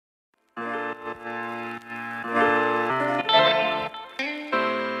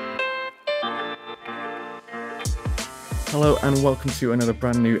Hello and welcome to another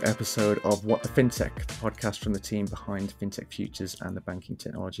brand new episode of What the FinTech, the podcast from the team behind FinTech Futures and the Banking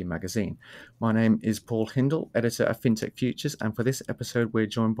Technology magazine. My name is Paul Hindle, editor of FinTech Futures, and for this episode we're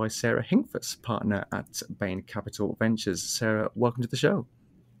joined by Sarah Hinkfuss, partner at Bain Capital Ventures. Sarah, welcome to the show.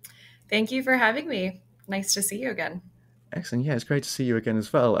 Thank you for having me. Nice to see you again. Excellent. Yeah, it's great to see you again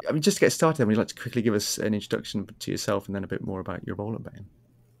as well. Just to get started, would you like to quickly give us an introduction to yourself and then a bit more about your role at Bain?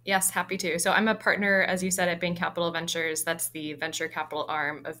 Yes, happy to. So I'm a partner, as you said, at Bain Capital Ventures. That's the venture capital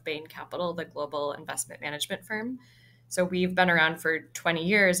arm of Bain Capital, the global investment management firm. So we've been around for 20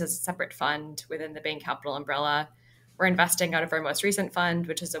 years as a separate fund within the Bain Capital umbrella. We're investing out of our most recent fund,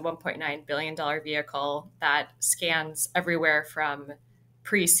 which is a $1.9 billion vehicle that scans everywhere from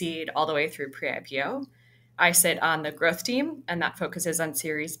pre-seed all the way through pre-IPO. I sit on the growth team, and that focuses on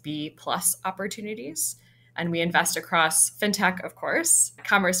Series B plus opportunities. And we invest across fintech, of course,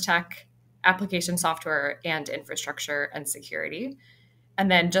 commerce tech, application software, and infrastructure and security.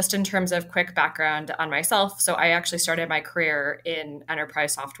 And then just in terms of quick background on myself, so I actually started my career in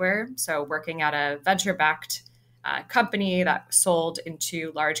enterprise software. So working at a venture-backed company that sold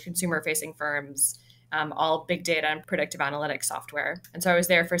into large consumer-facing firms, all big data and predictive analytics software. And so I was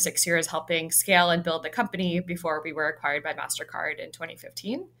there for 6 years helping scale and build the company before we were acquired by MasterCard in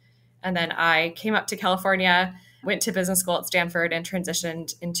 2015. And then I came up to California, went to business school at Stanford, and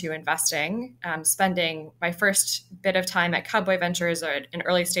transitioned into investing, spending my first bit of time at Cowboy Ventures, an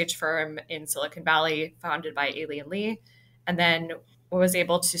early stage firm in Silicon Valley founded by Aileen Lee, and then was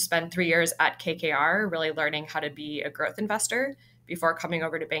able to spend 3 years at KKR, really learning how to be a growth investor before coming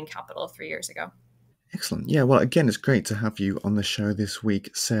over to Bain Capital 3 years ago. Excellent. Yeah, well, again, it's great to have you on the show this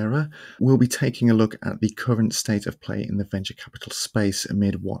week, Sarah. We'll be taking a look at the current state of play in the venture capital space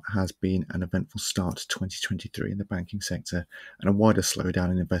amid what has been an eventful start to 2023 in the banking sector and a wider slowdown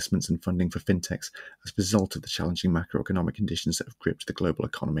in investments and funding for fintechs as a result of the challenging macroeconomic conditions that have gripped the global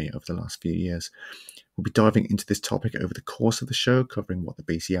economy over the last few years. We'll be diving into this topic over the course of the show, covering what the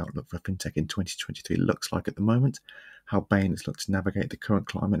BC outlook for fintech in 2023 looks like at the moment, how Bain has looked to navigate the current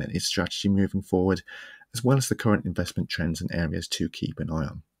climate and its strategy moving forward, as well as the current investment trends and areas to keep an eye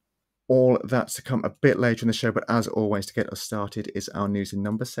on. All that's to come a bit later in the show, but as always, to get us started is our news and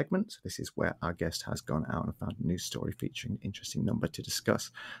numbers segment. This is where our guest has gone out and found a news story featuring an interesting number to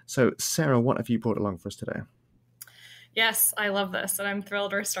discuss. So, Sarah, what have you brought along for us today? Yes, I love this, and I'm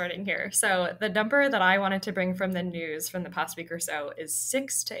thrilled we're starting here. So the number that I wanted to bring from the news from the past week or so is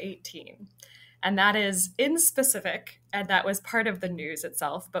 6 to 18. And that is in specific, and that was part of the news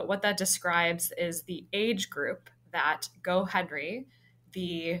itself. But what that describes is the age group that GoHenry,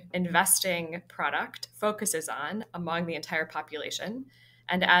 the investing product, focuses on among the entire population.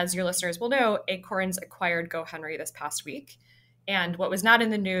 And as your listeners will know, Acorns acquired GoHenry this past week. And what was not in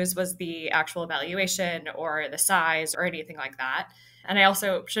the news was the actual valuation or the size or anything like that. And I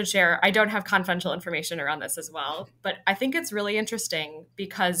also should share, I don't have confidential information around this as well, but I think it's really interesting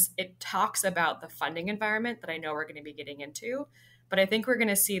because it talks about the funding environment that I know we're going to be getting into. But I think we're going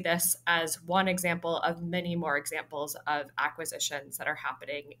to see this as one example of many more examples of acquisitions that are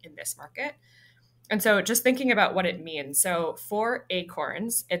happening in this market. And so just thinking about what it means. So for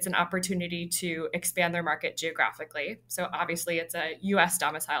Acorns, it's an opportunity to expand their market geographically. So obviously it's a US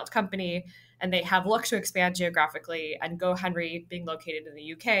domiciled company and they have looked to expand geographically, and GoHenry being located in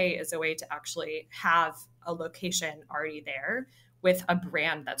the UK is a way to actually have a location already there with a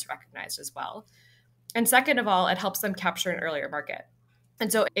brand that's recognized as well. And second of all, it helps them capture an earlier market.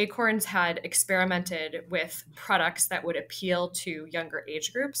 And so Acorns had experimented with products that would appeal to younger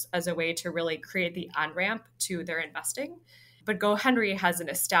age groups as a way to really create the on-ramp to their investing. But GoHenry has an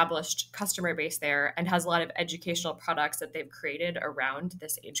established customer base there and has a lot of educational products that they've created around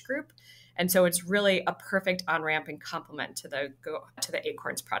this age group. And so it's really a perfect on-ramp and complement to the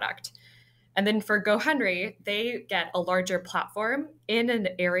Acorns product. And then for GoHenry, they get a larger platform in an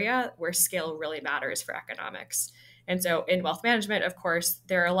area where scale really matters for economics. And so in wealth management, of course,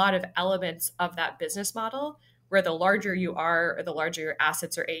 there are a lot of elements of that business model where the larger you are or the larger your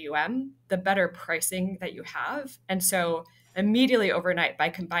assets or AUM, the better pricing that you have. And so immediately overnight, by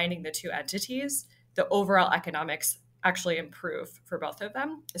combining the two entities, the overall economics actually improve for both of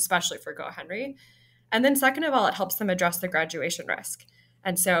them, especially for GoHenry. And then second of all, it helps them address the graduation risk.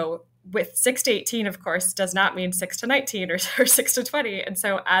 And so with 6 to 18, of course, does not mean 6 to 19 or 6 to 20. And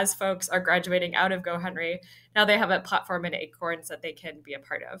so as folks are graduating out of GoHenry, now they have a platform in Acorns that they can be a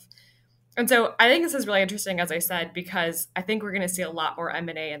part of. And so I think this is really interesting, as I said, because I think we're going to see a lot more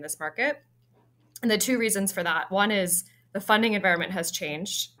M&A in this market. And the two reasons for that, one is the funding environment has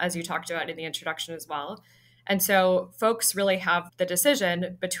changed, as you talked about in the introduction as well. And so folks really have the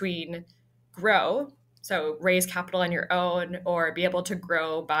decision between grow So raise capital on your own or be able to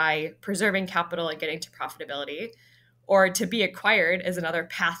grow by preserving capital and getting to profitability, or to be acquired is another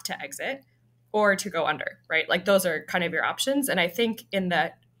path to exit, or to go under, right? Like those are kind of your options. And I think in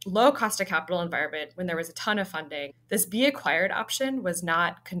the low cost of capital environment, when there was a ton of funding, this be acquired option was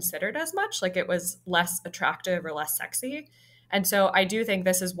not considered as much. Like it was less attractive or less sexy. And so I do think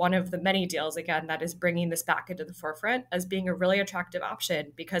this is one of the many deals, again, that is bringing this back into the forefront as being a really attractive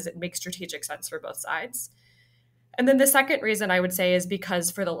option because it makes strategic sense for both sides. And then the second reason I would say is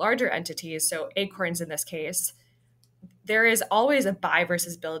because for the larger entities, so Acorns in this case, there is always a buy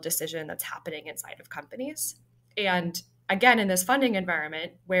versus build decision that's happening inside of companies. And again, in this funding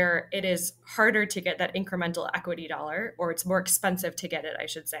environment where it is harder to get that incremental equity dollar, or it's more expensive to get it, I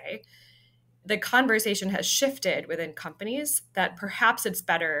should say, the conversation has shifted within companies that perhaps it's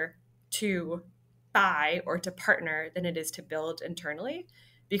better to buy or to partner than it is to build internally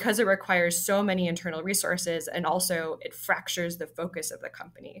because it requires so many internal resources and also it fractures the focus of the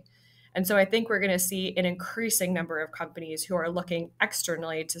company. And so I think we're going to see an increasing number of companies who are looking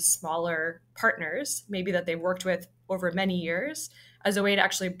externally to smaller partners, maybe that they've worked with over many years, as a way to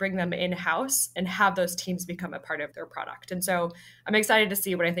actually bring them in-house and have those teams become a part of their product. And so I'm excited to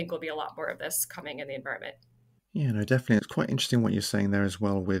see what I think will be a lot more of this coming in the environment. Yeah, no, definitely. It's quite interesting what you're saying there as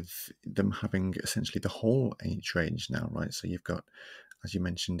well, with them having essentially the whole age range now, right? So you've got, as you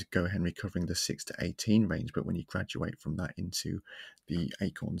mentioned, Go Henry covering the 6 to 18 range, but when you graduate from that into the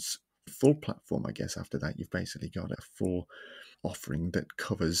Acorns full platform, I guess after that, you've basically got a full offering that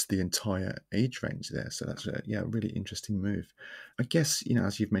covers the entire age range there. So that's a really interesting move. I guess,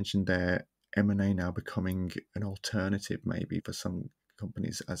 as you've mentioned there, M&A now becoming an alternative maybe for some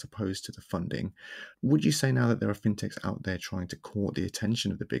companies as opposed to the funding. Would you say now that there are fintechs out there trying to court the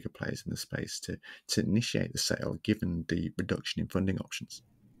attention of the bigger players in the space to initiate the sale, given the reduction in funding options?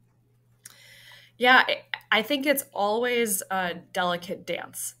 Yeah, I think it's always a delicate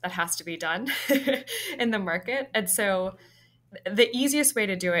dance that has to be done in the market. And so the easiest way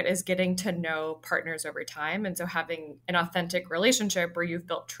to do it is getting to know partners over time. And so having an authentic relationship where you've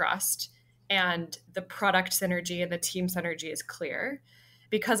built trust and the product synergy and the team synergy is clear.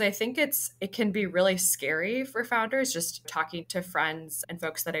 Because I think it can be really scary for founders, just talking to friends and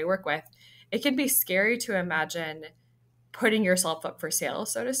folks that I work with. It can be scary to imagine putting yourself up for sale,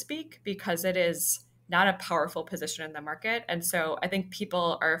 so to speak, because it is not a powerful position in the market. And so I think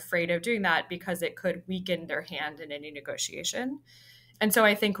people are afraid of doing that because it could weaken their hand in any negotiation. And so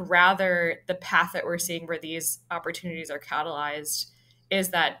I think rather the path that we're seeing where these opportunities are catalyzed is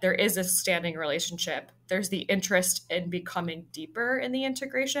that there is a standing relationship. There's the interest in becoming deeper in the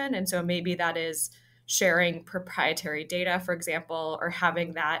integration. And so maybe that is sharing proprietary data, for example, or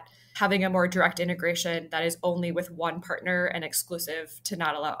having a more direct integration that is only with one partner and exclusive to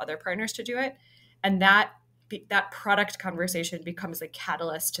not allow other partners to do it. And that product conversation becomes a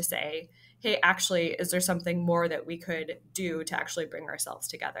catalyst to say, hey, actually, is there something more that we could do to actually bring ourselves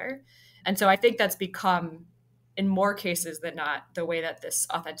together? And so I think that's become, in more cases than not, the way that this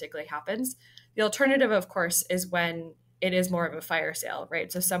authentically happens. The alternative, of course, is when it is more of a fire sale,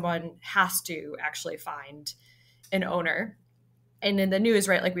 right? So someone has to actually find an owner. And in the news,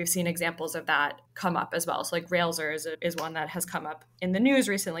 right, like we've seen examples of that come up as well. So like Railser is one that has come up in the news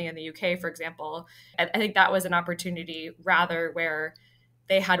recently in the UK, for example. I think that was an opportunity rather where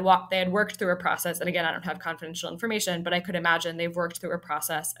they had worked through a process. And again, I don't have confidential information, but I could imagine they've worked through a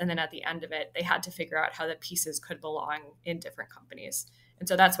process. And then at the end of it, they had to figure out how the pieces could belong in different companies. And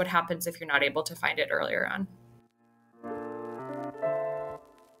so that's what happens if you're not able to find it earlier on.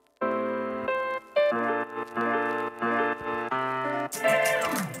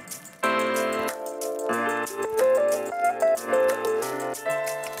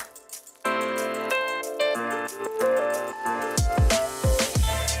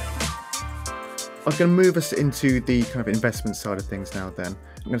 I'm going to move us into the kind of investment side of things now then.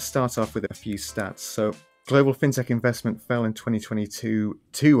 I'm going to start off with a few stats. So global fintech investment fell in 2022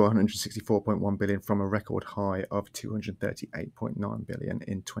 to 164.1 billion from a record high of 238.9 billion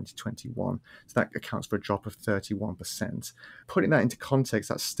in 2021. So that accounts for a drop of 31%. Putting that into context,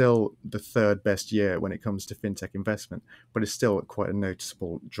 that's still the third best year when it comes to fintech investment, but it's still quite a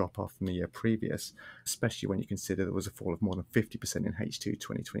noticeable drop off from the year previous, especially when you consider there was a fall of more than 50% in H2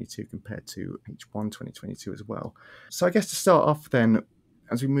 2022 compared to H1 2022 as well. So I guess to start off then,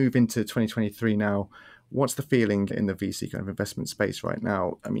 as we move into 2023 now, what's the feeling in the VC kind of investment space right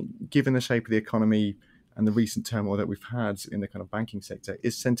now? I mean, given the shape of the economy and the recent turmoil that we've had in the kind of banking sector,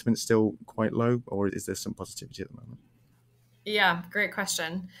 is sentiment still quite low, or is there some positivity at the moment? Yeah, great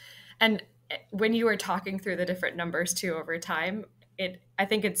question. And when you were talking through the different numbers too over time, I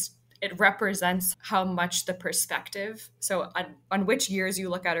think it's it represents how much the perspective, so on which years you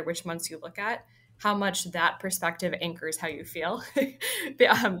look at or which months you look at, how much that perspective anchors how you feel.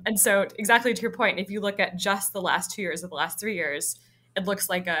 And so exactly to your point, if you look at just the last 2 years or the last 3 years, it looks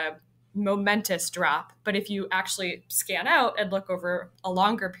like a momentous drop. But if you actually scan out and look over a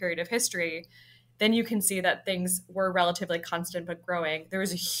longer period of history, then you can see that things were relatively constant but growing. There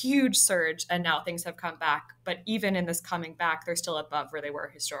was a huge surge and now things have come back. But even in this coming back, they're still above where they were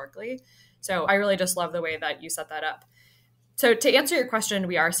historically. So I really just love the way that you set that up. So to answer your question,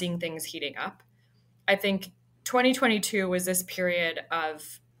 we are seeing things heating up. I think 2022 was this period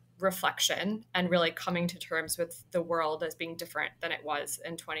of reflection and really coming to terms with the world as being different than it was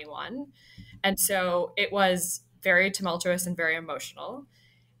in 21. And so it was very tumultuous and very emotional.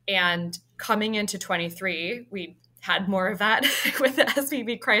 And coming into 23, we had more of that with the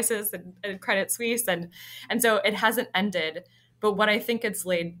SVB crisis and Credit Suisse. And so it hasn't ended. But what I think it's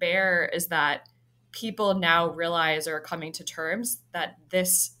laid bare is that people now realize or are coming to terms that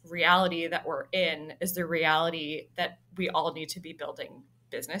this reality that we're in is the reality that we all need to be building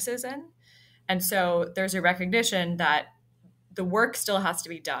businesses in. And so there's a recognition that the work still has to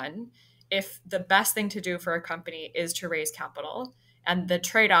be done. If the best thing to do for a company is to raise capital, and the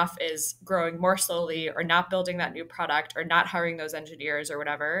trade-off is growing more slowly or not building that new product or not hiring those engineers or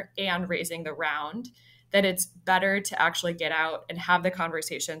whatever, and raising the round, that it's better to actually get out and have the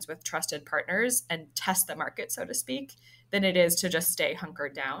conversations with trusted partners and test the market, so to speak, than it is to just stay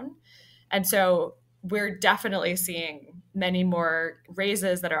hunkered down. And so we're definitely seeing many more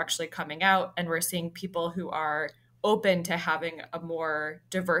raises that are actually coming out, and we're seeing people who are open to having a more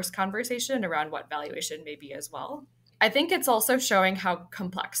diverse conversation around what valuation may be as well. I think it's also showing how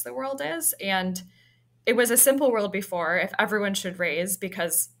complex the world is. And it was a simple world before if everyone should raise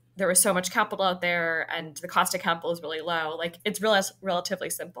because there was so much capital out there and the cost of capital is really low. Like it's relatively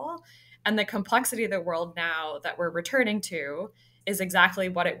simple. And the complexity of the world now that we're returning to is exactly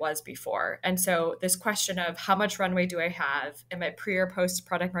what it was before. And so this question of how much runway do I have? Am I pre or post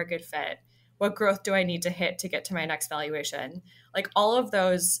product market fit? What growth do I need to hit to get to my next valuation? Like all of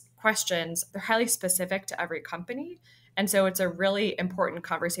those questions, they're highly specific to every company. And so it's a really important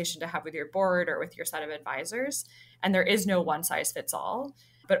conversation to have with your board or with your set of advisors. And there is no one size fits all.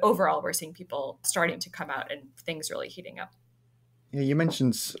 But overall, we're seeing people starting to come out and things really heating up. Yeah, you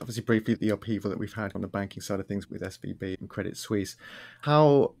mentioned obviously briefly the upheaval that we've had on the banking side of things with SVB and Credit Suisse.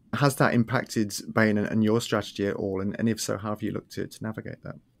 How has that impacted Bain and your strategy at all? And if so, how have you looked to navigate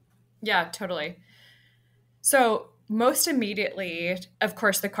that? Yeah, totally. So most immediately, of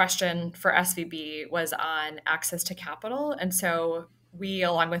course, the question for SVB was on access to capital. And so we,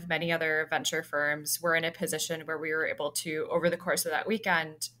 along with many other venture firms, were in a position where we were able to, over the course of that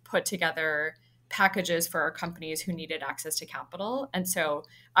weekend, put together packages for our companies who needed access to capital. And so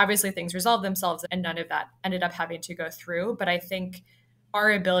obviously things resolved themselves and none of that ended up having to go through. But I think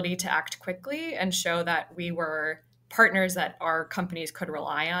our ability to act quickly and show that we were partners that our companies could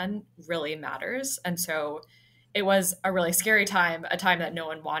rely on really matters. And so it was a really scary time, a time that no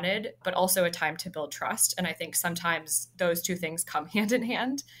one wanted, but also a time to build trust. And I think sometimes those two things come hand in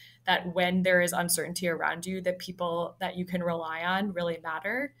hand, that when there is uncertainty around you, the people that you can rely on really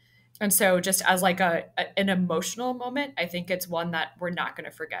matter. And so just as like an emotional moment, I think it's one that we're not going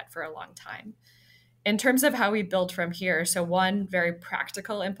to forget for a long time. In terms of how we build from here, so one very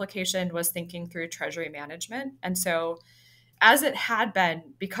practical implication was thinking through treasury management. And so as it had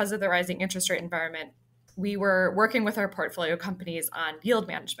been, because of the rising interest rate environment, we were working with our portfolio companies on yield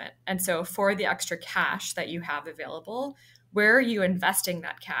management. And so for the extra cash that you have available, where are you investing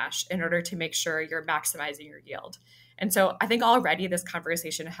that cash in order to make sure you're maximizing your yield? And so I think already this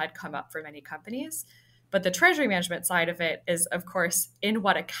conversation had come up for many companies. But the treasury management side of it is, of course, in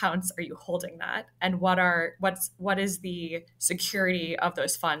what accounts are you holding that? And what is the security of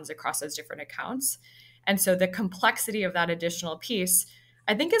those funds across those different accounts? And so the complexity of that additional piece,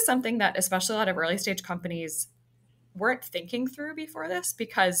 I think, is something that especially a lot of early stage companies weren't thinking through before this,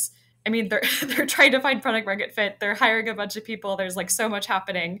 because I mean, they're trying to find product market fit. They're hiring a bunch of people. There's like so much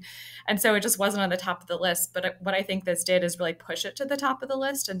happening. And so it just wasn't on the top of the list. But what I think this did is really push it to the top of the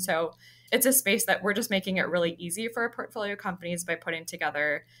list. And so it's a space that we're just making it really easy for our portfolio companies by putting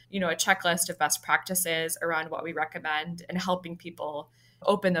together, a checklist of best practices around what we recommend and helping people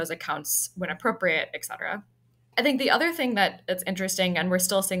open those accounts when appropriate, et cetera. I think the other thing that's interesting, and we're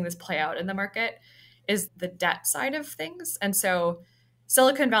still seeing this play out in the market, is the debt side of things. And so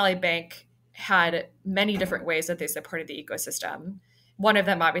Silicon Valley Bank had many different ways that they supported the ecosystem. One of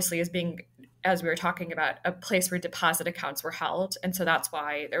them, obviously, is being, as we were talking about, a place where deposit accounts were held. And so that's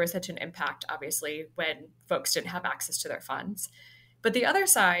why there was such an impact, obviously, when folks didn't have access to their funds. But the other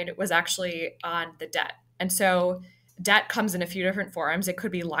side was actually on the debt. And so debt comes in a few different forms. It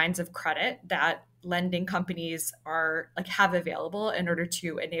could be lines of credit that lending companies have available in order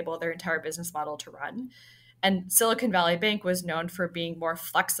to enable their entire business model to run. And Silicon Valley Bank was known for being more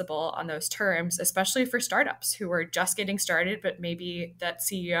flexible on those terms, especially for startups who were just getting started, but maybe that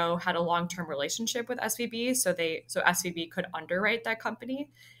CEO had a long-term relationship with SVB, so SVB could underwrite that company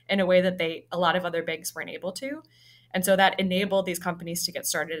in a way that a lot of other banks weren't able to. And so that enabled these companies to get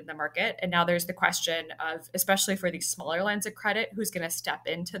started in the market. And now there's the question of, especially for these smaller lines of credit, who's going to step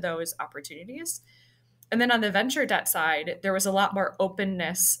into those opportunities. And then on the venture debt side, there was a lot more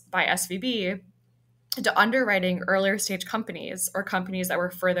openness by SVB to underwriting earlier stage companies or companies that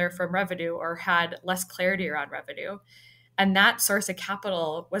were further from revenue or had less clarity around revenue. And that source of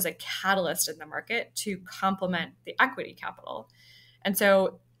capital was a catalyst in the market to complement the equity capital. And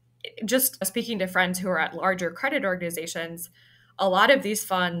so just speaking to friends who are at larger credit organizations, a lot of these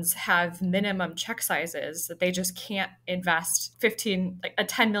funds have minimum check sizes that they just can't invest a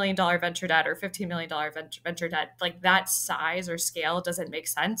 $10 million venture debt or $15 million venture debt. Like that size or scale doesn't make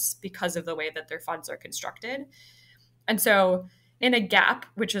sense because of the way that their funds are constructed. And so in a gap,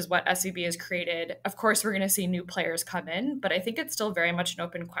 which is what SVB has created, of course, we're going to see new players come in, but I think it's still very much an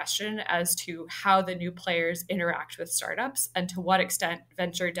open question as to how the new players interact with startups and to what extent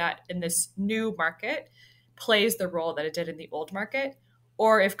venture debt in this new market plays the role that it did in the old market,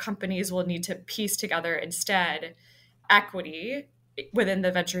 or if companies will need to piece together instead equity within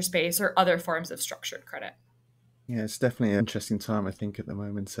the venture space or other forms of structured credit. Yeah, it's definitely an interesting time, I think, at the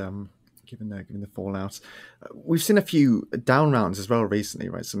moment. Given the fallout, we've seen a few down rounds as well recently,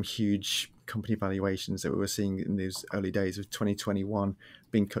 right? Some huge company valuations that we were seeing in those early days of 2021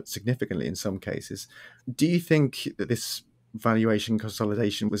 being cut significantly in some cases. Do you think that this valuation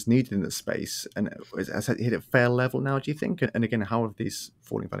consolidation was needed in the space, and has it hit a fair level now, do you think? And again, how have these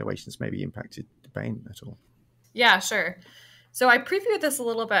falling valuations maybe impacted Bain at all? Yeah, sure. So I previewed this a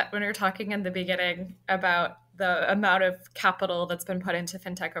little bit when we were talking in the beginning about the amount of capital that's been put into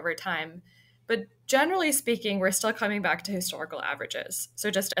fintech over time. But generally speaking, we're still coming back to historical averages. So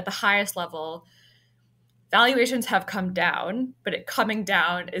just at the highest level, valuations have come down, but coming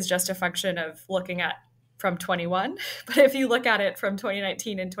down is just a function of looking at from 21. But if you look at it from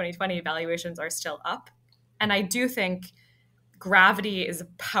 2019 and 2020, valuations are still up. And I do think gravity is a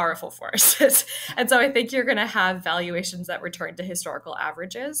powerful force. And so I think you're going to have valuations that return to historical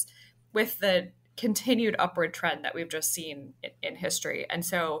averages with the continued upward trend that we've just seen in history. And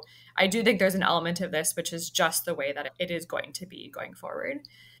so I do think there's an element of this, which is just the way that it is going to be going forward.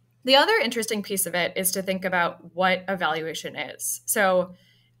 The other interesting piece of it is to think about what a valuation is. So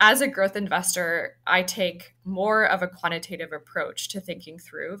as a growth investor, I take more of a quantitative approach to thinking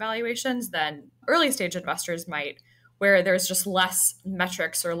through valuations than early stage investors might, where there's just less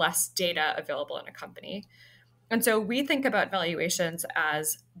metrics or less data available in a company. And so we think about valuations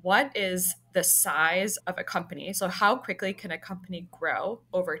as what is the size of a company? So how quickly can a company grow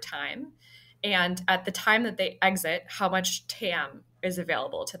over time? And at the time that they exit, how much TAM is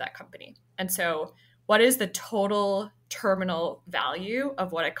available to that company? And so what is the total terminal value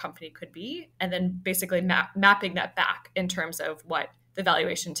of what a company could be? And then basically mapping that back in terms of what the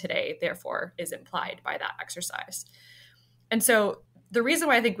valuation today, therefore, is implied by that exercise. And so the reason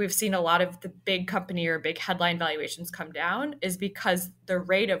why I think we've seen a lot of the big company or big headline valuations come down is because the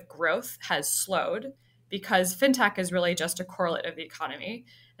rate of growth has slowed, because fintech is really just a correlate of the economy.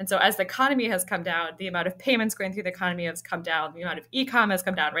 And so as the economy has come down, the amount of payments going through the economy has come down, the amount of e-com has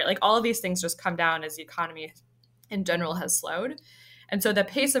come down, right? Like all of these things just come down as the economy in general has slowed. And so the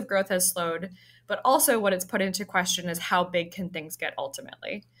pace of growth has slowed, but also what it's put into question is how big can things get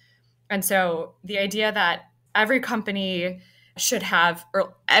ultimately? And so the idea that every company should have,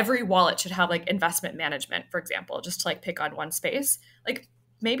 or every wallet should have like investment management, for example, just to like pick on one space, like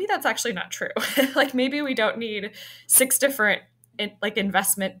maybe that's actually not true. Like maybe we don't need 6 different like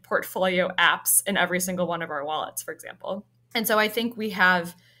investment portfolio apps in every single one of our wallets, for example. And so I think we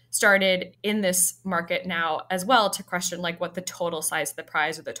have started in this market now as well to question like what the total size of the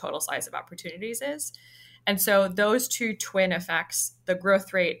prize or the total size of opportunities is. And so those two twin effects, the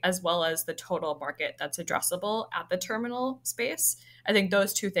growth rate as well as the total market that's addressable at the terminal space, I think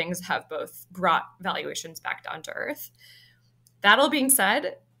those two things have both brought valuations back down to earth. That all being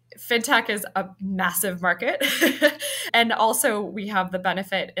said, fintech is a massive market. And also we have the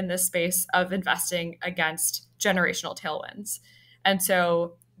benefit in this space of investing against generational tailwinds. And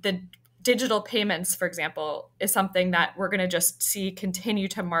so the digital payments, for example, is something that we're going to just see continue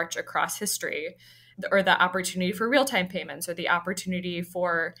to march across history. or the opportunity for real-time payments, or the opportunity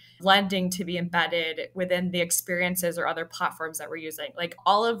for lending to be embedded within the experiences or other platforms that we're using. Like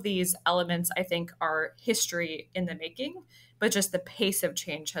all of these elements, I think, are history in the making, but just the pace of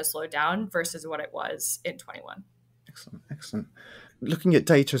change has slowed down versus what it was in 21. Excellent, excellent. Looking at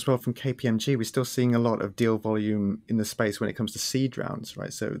data as well from KPMG, we're still seeing a lot of deal volume in the space when it comes to seed rounds,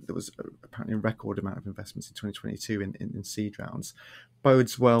 right? So there was apparently a record amount of investments in 2022 in seed rounds.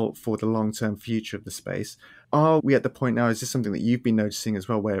 Bodes well for the long-term future of the space. Are we at the point now, is this something that you've been noticing as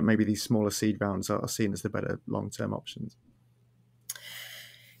well, where maybe these smaller seed rounds are seen as the better long-term options?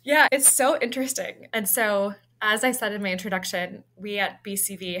 Yeah, it's so interesting. And so, as I said in my introduction, we at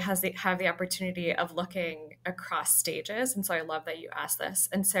BCV have the opportunity of looking across stages. And so I love that you asked this.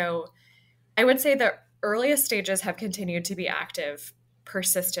 And so I would say the earliest stages have continued to be active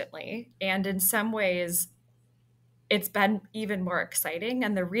persistently. And in some ways, it's been even more exciting.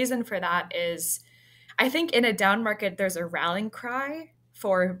 And the reason for that is I think in a down market, there's a rallying cry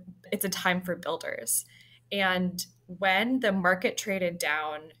for it's a time for builders. And when the market traded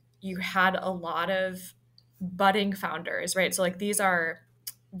down, you had a lot of budding founders, right? So, like, these are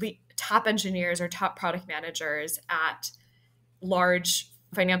the top engineers or top product managers at large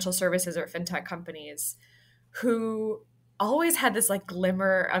financial services or fintech companies who always had this like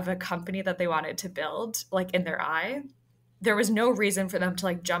glimmer of a company that they wanted to build, like in their eye. There was no reason for them to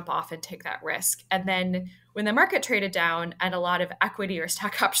like jump off and take that risk. And then when the market traded down and a lot of equity or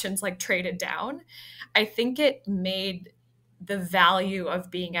stock options like traded down, I think it made the value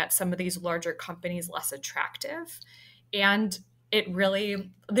of being at some of these larger companies less attractive. And it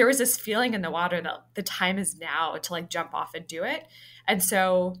really, there was this feeling in the water that the time is now to like jump off and do it. And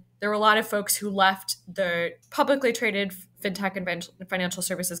so there were a lot of folks who left the publicly traded fintech and financial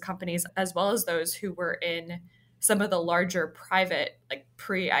services companies, as well as those who were in some of the larger private, like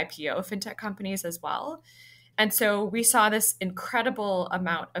pre-IPO fintech companies as well. And so we saw this incredible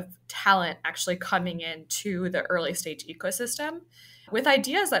amount of talent actually coming into the early stage ecosystem with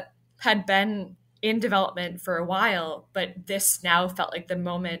ideas that had been in development for a while, but this now felt like the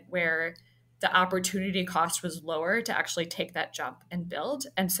moment where the opportunity cost was lower to actually take that jump and build.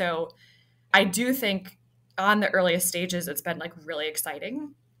 And so I do think on the earliest stages, it's been like really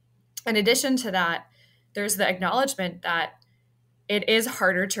exciting. In addition to that, there's the acknowledgement that it is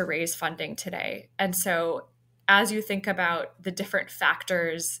harder to raise funding today. And so as you think about the different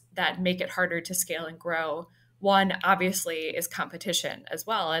factors that make it harder to scale and grow, one obviously is competition as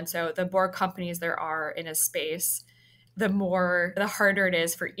well. And so the more companies there are in a space, the harder it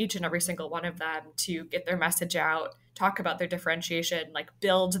is for each and every single one of them to get their message out, talk about their differentiation, like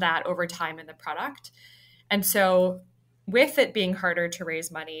build that over time in the product. And so with it being harder to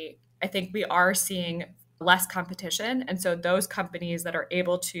raise money, I think we are seeing less competition. And so those companies that are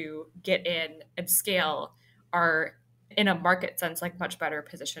able to get in and scale are in a market sense, like much better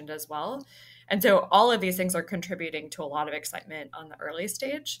positioned as well. And so all of these things are contributing to a lot of excitement on the early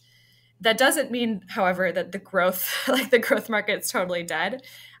stage. That doesn't mean, however, that the growth, like the growth market's totally dead.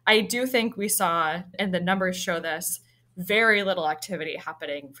 I do think we saw, and the numbers show this, very little activity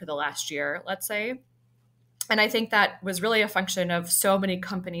happening for the last year, let's say. And I think that was really a function of so many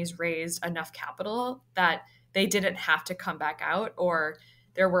companies raised enough capital that they didn't have to come back out, or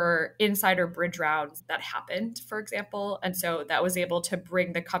there were insider bridge rounds that happened, for example. And so that was able to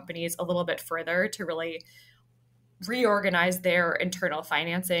bring the companies a little bit further to really reorganize their internal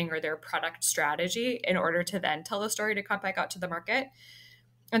financing or their product strategy in order to then tell the story to come back out to the market.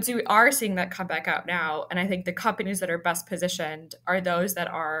 And so we are seeing that come back out now. And I think the companies that are best positioned are those that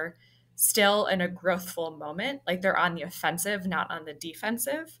are still in a growthful moment, like they're on the offensive, not on the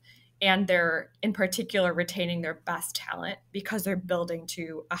defensive. And they're in particular retaining their best talent because they're building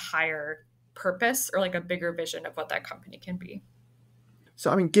to a higher purpose or like a bigger vision of what that company can be. So,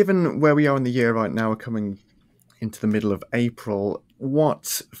 I mean, given where we are in the year right now, we're coming into the middle of April,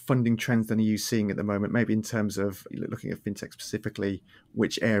 what funding trends then are you seeing at the moment? Maybe in terms of looking at fintech specifically,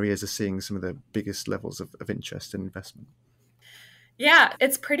 which areas are seeing some of the biggest levels of interest and investment? Yeah,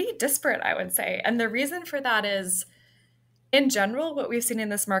 it's pretty disparate, I would say. And the reason for that is, in general, what we've seen in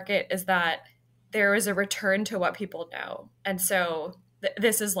this market is that there is a return to what people know. And so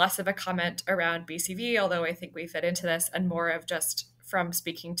this is less of a comment around BCV, although I think we fit into this, and more of just from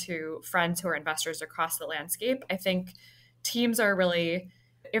speaking to friends who are investors across the landscape. I think teams are really,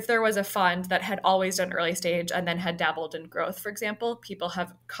 if there was a fund that had always done early stage and then had dabbled in growth, for example, people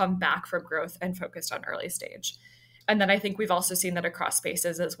have come back from growth and focused on early stage. And then I think we've also seen that across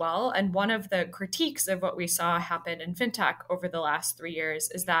spaces as well. And one of the critiques of what we saw happen in fintech over the last 3 years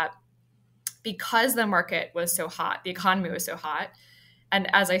is that because the market was so hot, the economy was so hot, And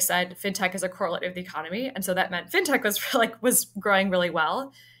as I said, fintech is a correlate of the economy. And so that meant fintech was growing really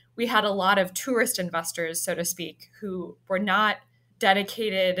well. We had a lot of tourist investors, so to speak, who were not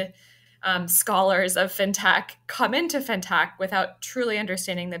dedicated scholars of fintech come into fintech without truly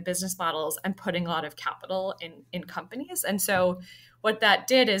understanding the business models and putting a lot of capital in companies. And so what that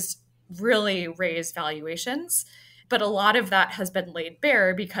did is really raise valuations. But a lot of that has been laid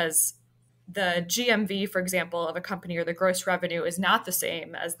bare because the GMV, for example, of a company or the gross revenue is not the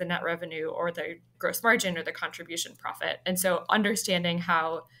same as the net revenue or the gross margin or the contribution profit. And so understanding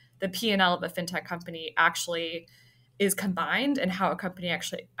how the P&L of a fintech company actually is combined and how a company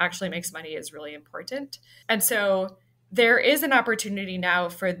actually makes money is really important. And so there is an opportunity now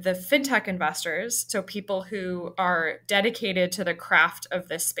for the fintech investors, so people who are dedicated to the craft of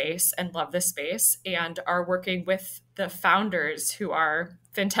this space and love this space and are working with the founders who are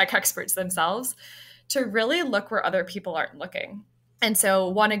fintech experts themselves, to really look where other people aren't looking. And so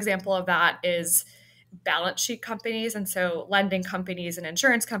one example of that is balance sheet companies, and so lending companies and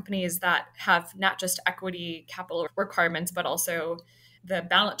insurance companies that have not just equity capital requirements, but also the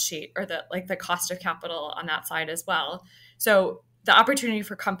balance sheet or the cost of capital on that side as well. So the opportunity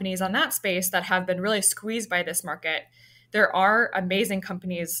for companies on that space that have been really squeezed by this market, there are amazing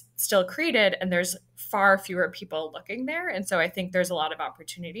companies still created, and there's far fewer people looking there. And so I think there's a lot of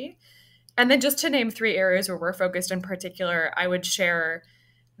opportunity. And then just to name 3 areas where we're focused in particular, I would share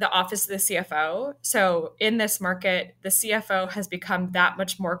the office of the CFO. So in this market, the CFO has become that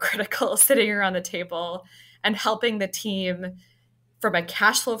much more critical, sitting around the table and helping the team from a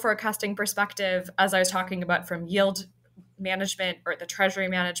cash flow forecasting perspective, as I was talking about, from yield management or the treasury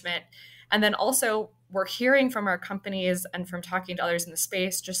management. And then also we're hearing from our companies and from talking to others in the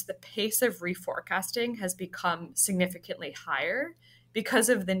space, just the pace of reforecasting has become significantly higher because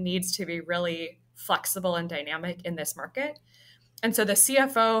of the needs to be really flexible and dynamic in this market. And so the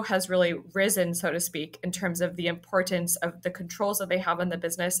CFO has really risen, so to speak, in terms of the importance of the controls that they have in the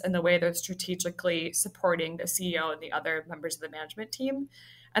business and the way they're strategically supporting the CEO and the other members of the management team.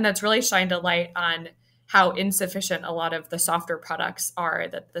 And that's really shined a light on how insufficient a lot of the software products are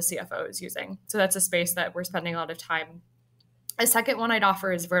that the CFO is using. So that's a space that we're spending a lot of time. A second one I'd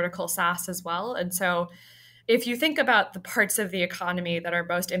offer is vertical SaaS as well. And so if you think about the parts of the economy that are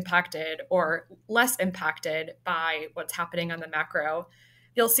most impacted or less impacted by what's happening on the macro,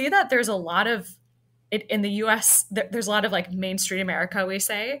 you'll see that there's a lot of it in the US, there's a lot of like Main Street America, we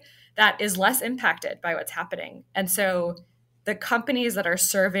say, that is less impacted by what's happening. And so the companies that are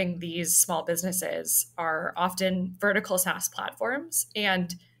serving these small businesses are often vertical SaaS platforms.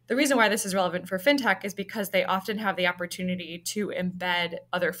 And the reason why this is relevant for fintech is because they often have the opportunity to embed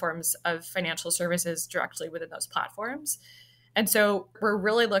other forms of financial services directly within those platforms. And so we're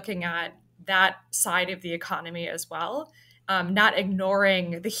really looking at that side of the economy as well, not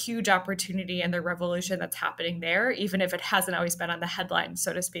ignoring the huge opportunity and the revolution that's happening there, even if it hasn't always been on the headlines,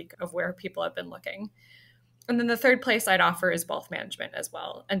 so to speak, of where people have been looking. And then the third place I'd offer is wealth management as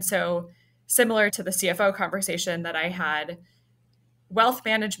well. And so similar to the CFO conversation that I had, wealth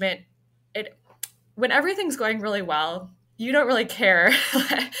management, when everything's going really well, you don't really care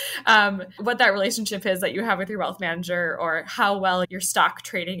what that relationship is that you have with your wealth manager or how well your stock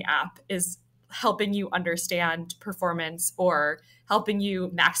trading app is helping you understand performance or helping you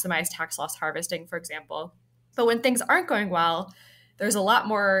maximize tax loss harvesting, for example. But when things aren't going well, there's a lot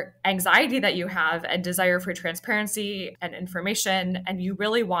more anxiety that you have and desire for transparency and information, and you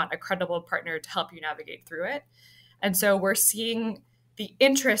really want a credible partner to help you navigate through it. And so we're seeing the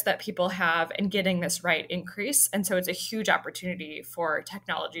interest that people have in getting this right increase. And so it's a huge opportunity for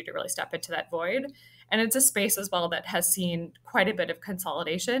technology to really step into that void. And it's a space as well that has seen quite a bit of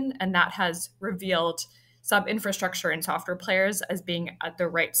consolidation, and that has revealed some infrastructure and software players as being at the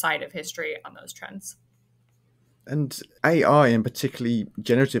right side of history on those trends. And AI, and particularly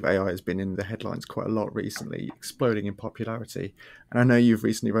generative AI, has been in the headlines quite a lot recently, exploding in popularity. And I know you've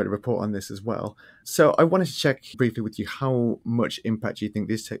recently wrote a report on this as well. So I wanted to check briefly with you how much impact you think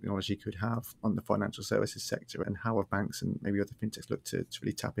this technology could have on the financial services sector, and how have banks and maybe other fintechs looked to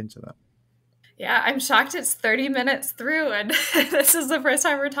really tap into that? Yeah, I'm shocked it's 30 minutes through and this is the first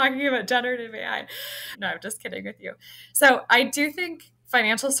time we're talking about generative AI. No, I'm just kidding with you. So I do think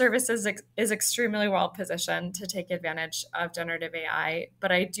financial services is extremely well positioned to take advantage of generative AI,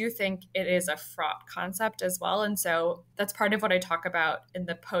 but I do think it is a fraught concept as well. And so that's part of what I talk about in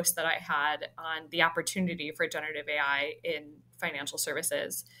the post that I had on the opportunity for generative AI in financial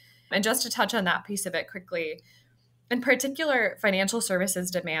services. And just to touch on that piece of it quickly, in particular, financial services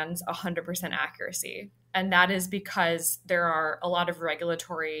demands 100% accuracy. And that is because there are a lot of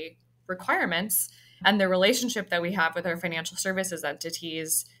regulatory requirements. and the relationship that we have with our financial services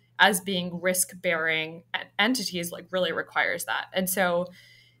entities as being risk-bearing entities really requires that. And so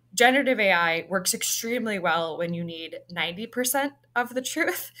generative AI works extremely well when you need 90% of the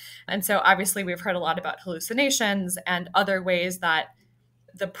truth. And so obviously we've heard a lot about hallucinations and other ways that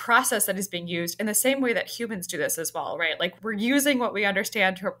the process that is being used in the same way that humans do this as well, right? Like we're using what we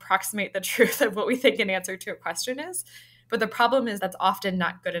understand to approximate the truth of what we think an answer to a question is. But the problem is that's often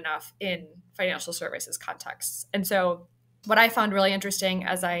not good enough in financial services contexts. And so what I found really interesting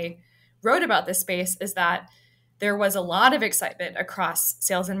as I wrote about this space is that there was a lot of excitement across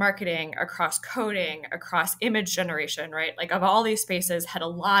sales and marketing, across coding, across image generation, right? Like of all these spaces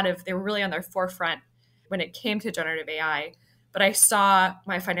they were really on their forefront when it came to generative AI. But I saw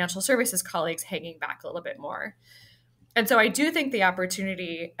my financial services colleagues hanging back a little bit more. And so I do think the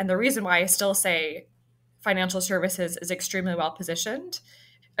opportunity, and the reason why I still say financial services is extremely well positioned,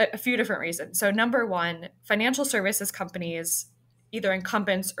 a few different reasons. So number one, financial services companies, either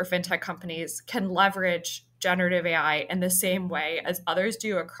incumbents or fintech companies, can leverage generative AI in the same way as others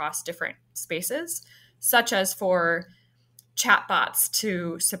do across different spaces, such as for chatbots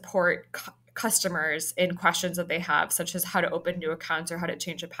to support customers in questions that they have, such as how to open new accounts or how to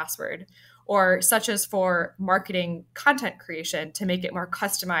change a password, or such as for marketing content creation to make it more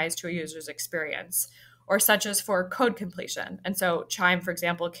customized to a user's experience, or such as for code completion. And so Chime, for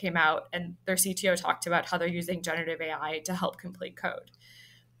example, came out and their CTO talked about how they're using generative AI to help complete code.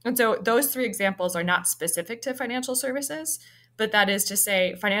 And so those three examples are not specific to financial services, but that is to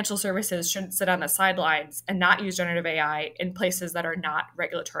say financial services shouldn't sit on the sidelines and not use generative AI in places that are not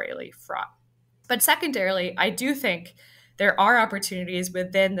regulatorily fraught. But secondarily, I do think there are opportunities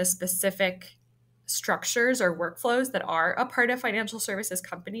within the specific structures or workflows that are a part of financial services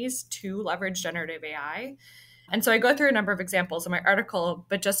companies to leverage generative AI. And so I go through a number of examples in my article,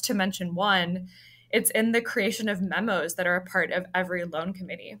 but just to mention one, it's in the creation of memos that are a part of every loan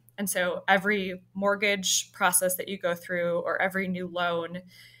committee. And so every mortgage process that you go through or every new loan,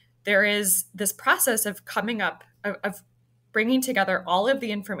 there is this process of coming up, of bringing together all of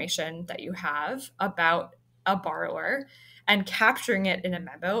the information that you have about a borrower and capturing it in a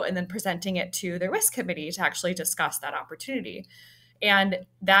memo and then presenting it to the risk committee to actually discuss that opportunity. And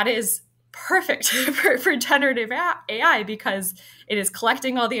that is perfect for generative AI because it is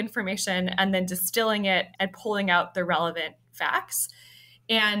collecting all the information and then distilling it and pulling out the relevant facts.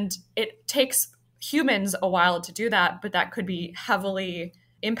 And it takes humans a while to do that, but that could be heavily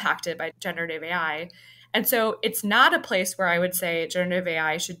impacted by generative AI. And so it's not a place where I would say generative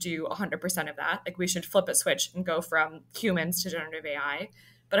AI should do 100% of that. Like we should flip a switch and go from humans to generative AI.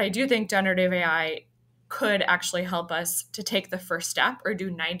 But I do think generative AI could actually help us to take the first step or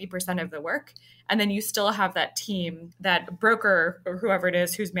do 90% of the work. And then you still have that team, that broker or whoever it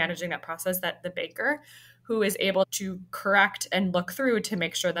is who's managing that process, that the banker who is able to correct and look through to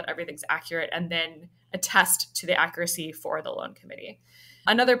make sure that everything's accurate and then attest to the accuracy for the loan committee.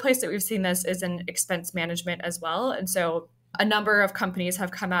 Another place that we've seen this is in expense management as well. And so a number of companies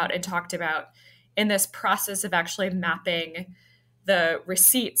have come out and talked about in this process of actually mapping the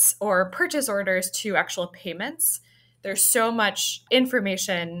receipts or purchase orders to actual payments, there's so much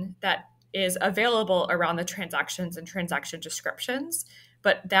information that is available around the transactions and transaction descriptions.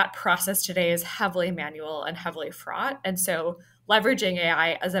 But that process today is heavily manual and heavily fraught. And so leveraging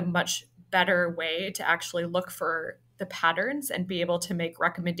AI as a much better way to actually look for the patterns and be able to make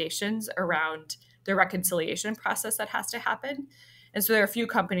recommendations around the reconciliation process that has to happen. And so there are a few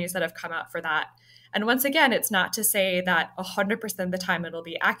companies that have come out for that. And once again, it's not to say that 100% of the time it'll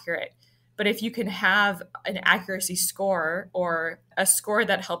be accurate, but if you can have an accuracy score or a score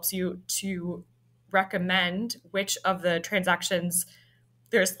that helps you to recommend which of the transactions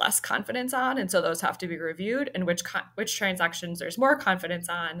there's less confidence on, and so those have to be reviewed, and which transactions there's more confidence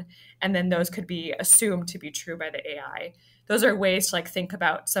on, and then those could be assumed to be true by the AI. Those are ways to think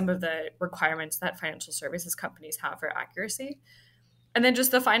about some of the requirements that financial services companies have for accuracy. And then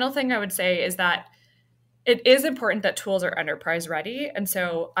just the final thing I would say is that it is important that tools are enterprise ready. And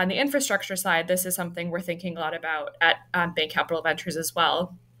so on the infrastructure side, this is something we're thinking a lot about at Bain Capital Ventures as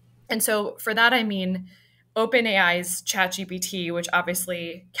well. And so for that, I mean, OpenAI's ChatGPT, which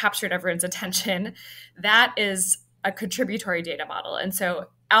obviously captured everyone's attention, that is a contributory data model. And so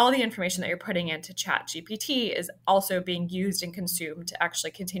all the information that you're putting into ChatGPT is also being used and consumed to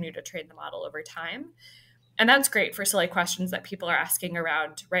actually continue to train the model over time. And that's great for silly questions that people are asking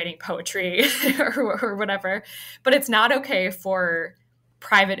around writing poetry or whatever. But it's not okay for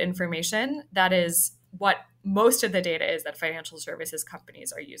private information. That is what most of the data is that financial services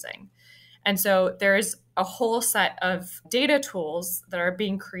companies are using. And so there's a whole set of data tools that are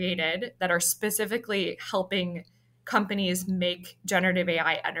being created that are specifically helping companies make generative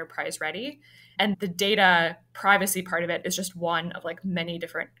AI enterprise ready. And the data privacy part of it is just one of like many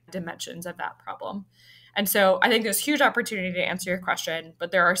different dimensions of that problem. And so I think there's huge opportunity to answer your question,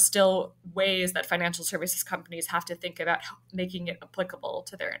 but there are still ways that financial services companies have to think about making it applicable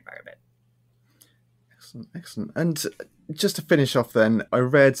to their environment. Excellent, excellent. And just to finish off then, I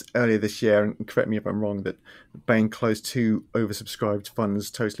read earlier this year, and correct me if I'm wrong, that Bain closed 2 oversubscribed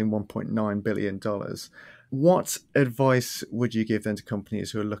funds totaling $1.9 billion. What advice would you give then to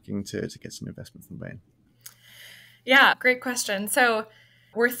companies who are looking to get some investment from Bain? Yeah, great question. So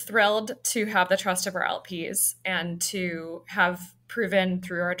we're thrilled to have the trust of our LPs and to have proven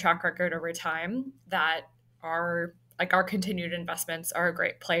through our track record over time that our continued investments are a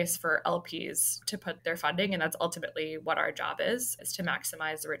great place for LPs to put their funding. And that's ultimately what our job is to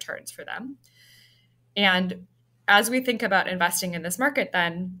maximize the returns for them. And as we think about investing in this market,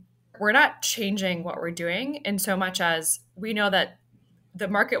 then we're not changing what we're doing in so much as we know that the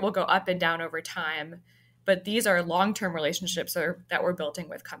market will go up and down over time, but these are long-term relationships that we're building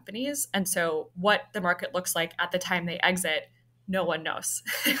with companies. And so what the market looks like at the time they exit, no one knows,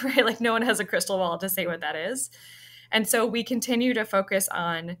 right? Like no one has a crystal ball to say what that is. And so we continue to focus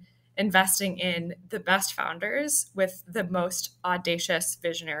on investing in the best founders with the most audacious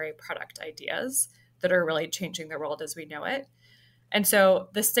visionary product ideas that are really changing the world as we know it. And so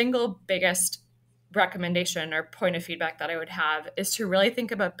the single biggest recommendation or point of feedback that I would have is to really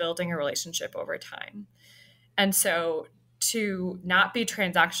think about building a relationship over time. And so to not be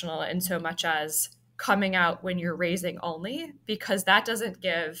transactional in so much as coming out when you're raising only, because that doesn't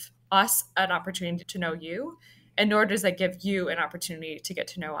give us an opportunity to know you, and nor does that give you an opportunity to get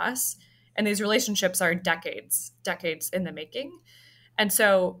to know us. And these relationships are decades in the making. And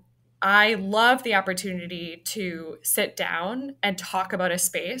so I love the opportunity to sit down and talk about a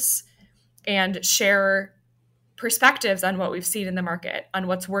space and share perspectives on what we've seen in the market, on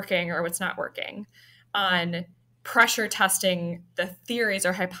what's working or what's not working, on pressure testing the theories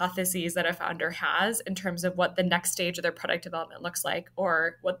or hypotheses that a founder has in terms of what the next stage of their product development looks like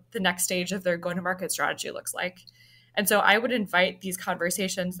or what the next stage of their go-to-market strategy looks like. And so I would invite these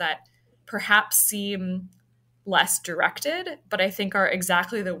conversations that perhaps seem less directed, but I think are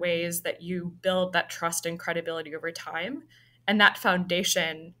exactly the ways that you build that trust and credibility over time. And that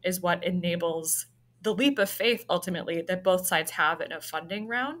foundation is what enables the leap of faith ultimately that both sides have in a funding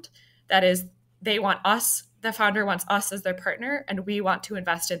round. That is, they want us, the founder wants us as their partner, and we want to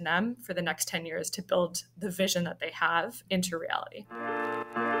invest in them for the next 10 years to build the vision that they have into reality.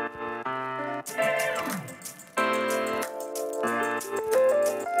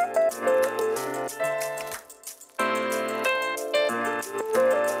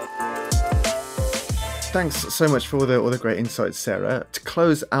 Thanks so much for all the great insights, Sarah. To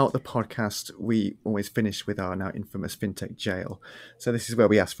close out the podcast, we always finish with our now infamous Fintech Jail. So this is where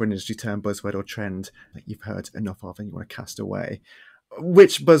we ask for an industry term, buzzword or trend that you've heard enough of and you want to cast away.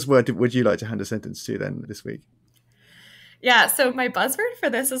 Which buzzword would you like to hand a sentence to then this week? Yeah, so my buzzword for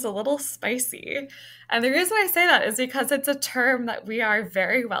this is a little spicy. And the reason I say that is because it's a term that we are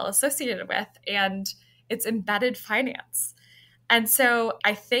very well associated with, and it's embedded finance. And so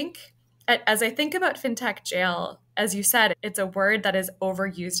I think, as I think about Fintech Jail, as you said, it's a word that is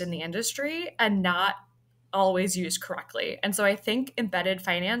overused in the industry and not always used correctly. And so I think embedded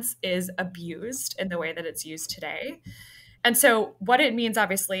finance is abused in the way that it's used today. And so what it means,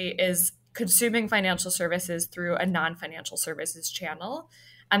 obviously, is consuming financial services through a non-financial services channel.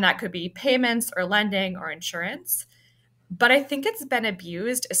 And that could be payments or lending or insurance. But I think it's been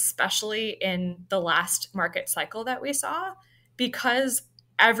abused, especially in the last market cycle that we saw, because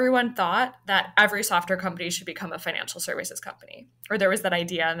everyone thought that every software company should become a financial services company, or there was that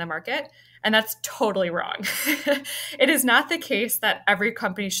idea in the market. And that's totally wrong. It is not the case that every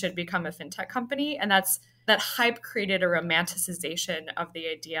company should become a fintech company. And that hype created a romanticization of the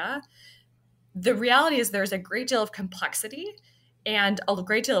idea. The reality is there's a great deal of complexity and a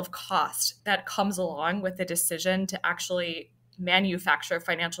great deal of cost that comes along with the decision to actually manufacture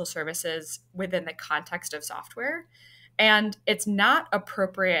financial services within the context of software. And it's not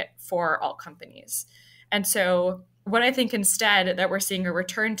appropriate for all companies. And so what I think instead that we're seeing a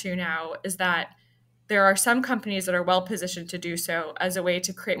return to now is that there are some companies that are well positioned to do so as a way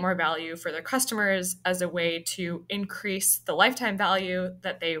to create more value for their customers, as a way to increase the lifetime value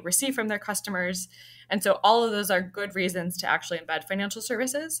that they receive from their customers. And so all of those are good reasons to actually embed financial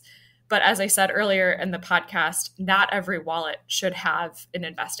services. But as I said earlier in the podcast, not every wallet should have an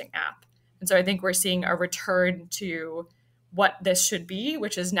investing app. And so I think we're seeing a return to what this should be,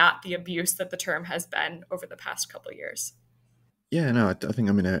 which is not the abuse that the term has been over the past couple of years. Yeah, no, I think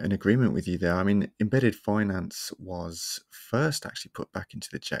I'm in agreement with you there. I mean, embedded finance was first actually put back into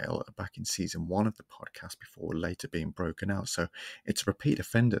the jail back in season 1 of the podcast before later being broken out. So it's a repeat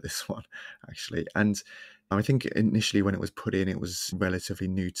offender, this one, actually. And I think initially when it was put in, it was a relatively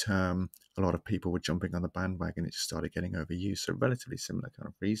new term. A lot of people were jumping on the bandwagon. It just started getting overused. So relatively similar kind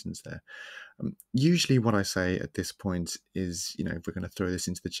of reasons there. Usually what I say at this point is, if we're going to throw this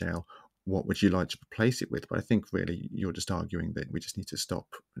into the jail, what would you like to replace it with? But I think really you're just arguing that we just need to stop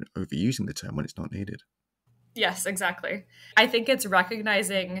overusing the term when it's not needed. Yes, exactly. I think it's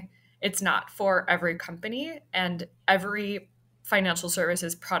recognizing it's not for every company, and every financial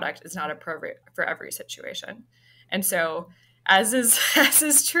services product is not appropriate for every situation. And so, as is as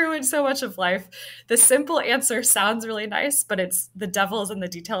is true in so much of life, the simple answer sounds really nice, but it's the devil's in the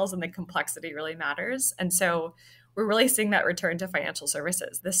details, and the complexity really matters. And so we're really seeing that return to financial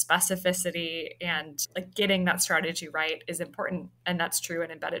services. The specificity and like getting that strategy right is important, and that's true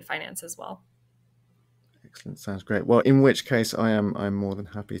in embedded finance as well. Excellent, sounds great. Well, in which case, I'm more than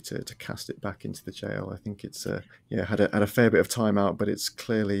happy to cast it back into the jail. I think it's had a fair bit of time out, but it's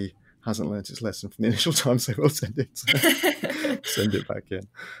clearly hasn't learnt its lesson from the initial time, so we'll send it back in.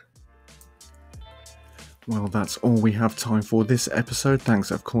 Well, that's all we have time for this episode.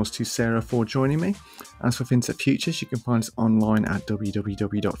 Thanks, of course, to Sarah for joining me. As for FinTech Futures, you can find us online at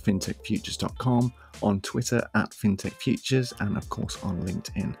www.fintechfutures.com, on Twitter at FinTech Futures, and of course on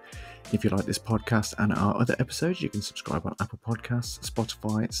LinkedIn. If you like this podcast and our other episodes, you can subscribe on Apple Podcasts,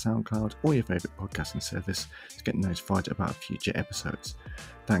 Spotify, SoundCloud, or your favourite podcasting service to get notified about future episodes.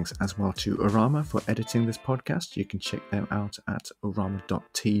 Thanks as well to Orama for editing this podcast. You can check them out at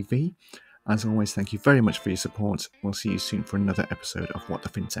orama.tv. As always, thank you very much for your support. We'll see you soon for another episode of What the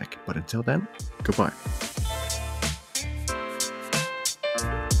FinTech. But until then, goodbye.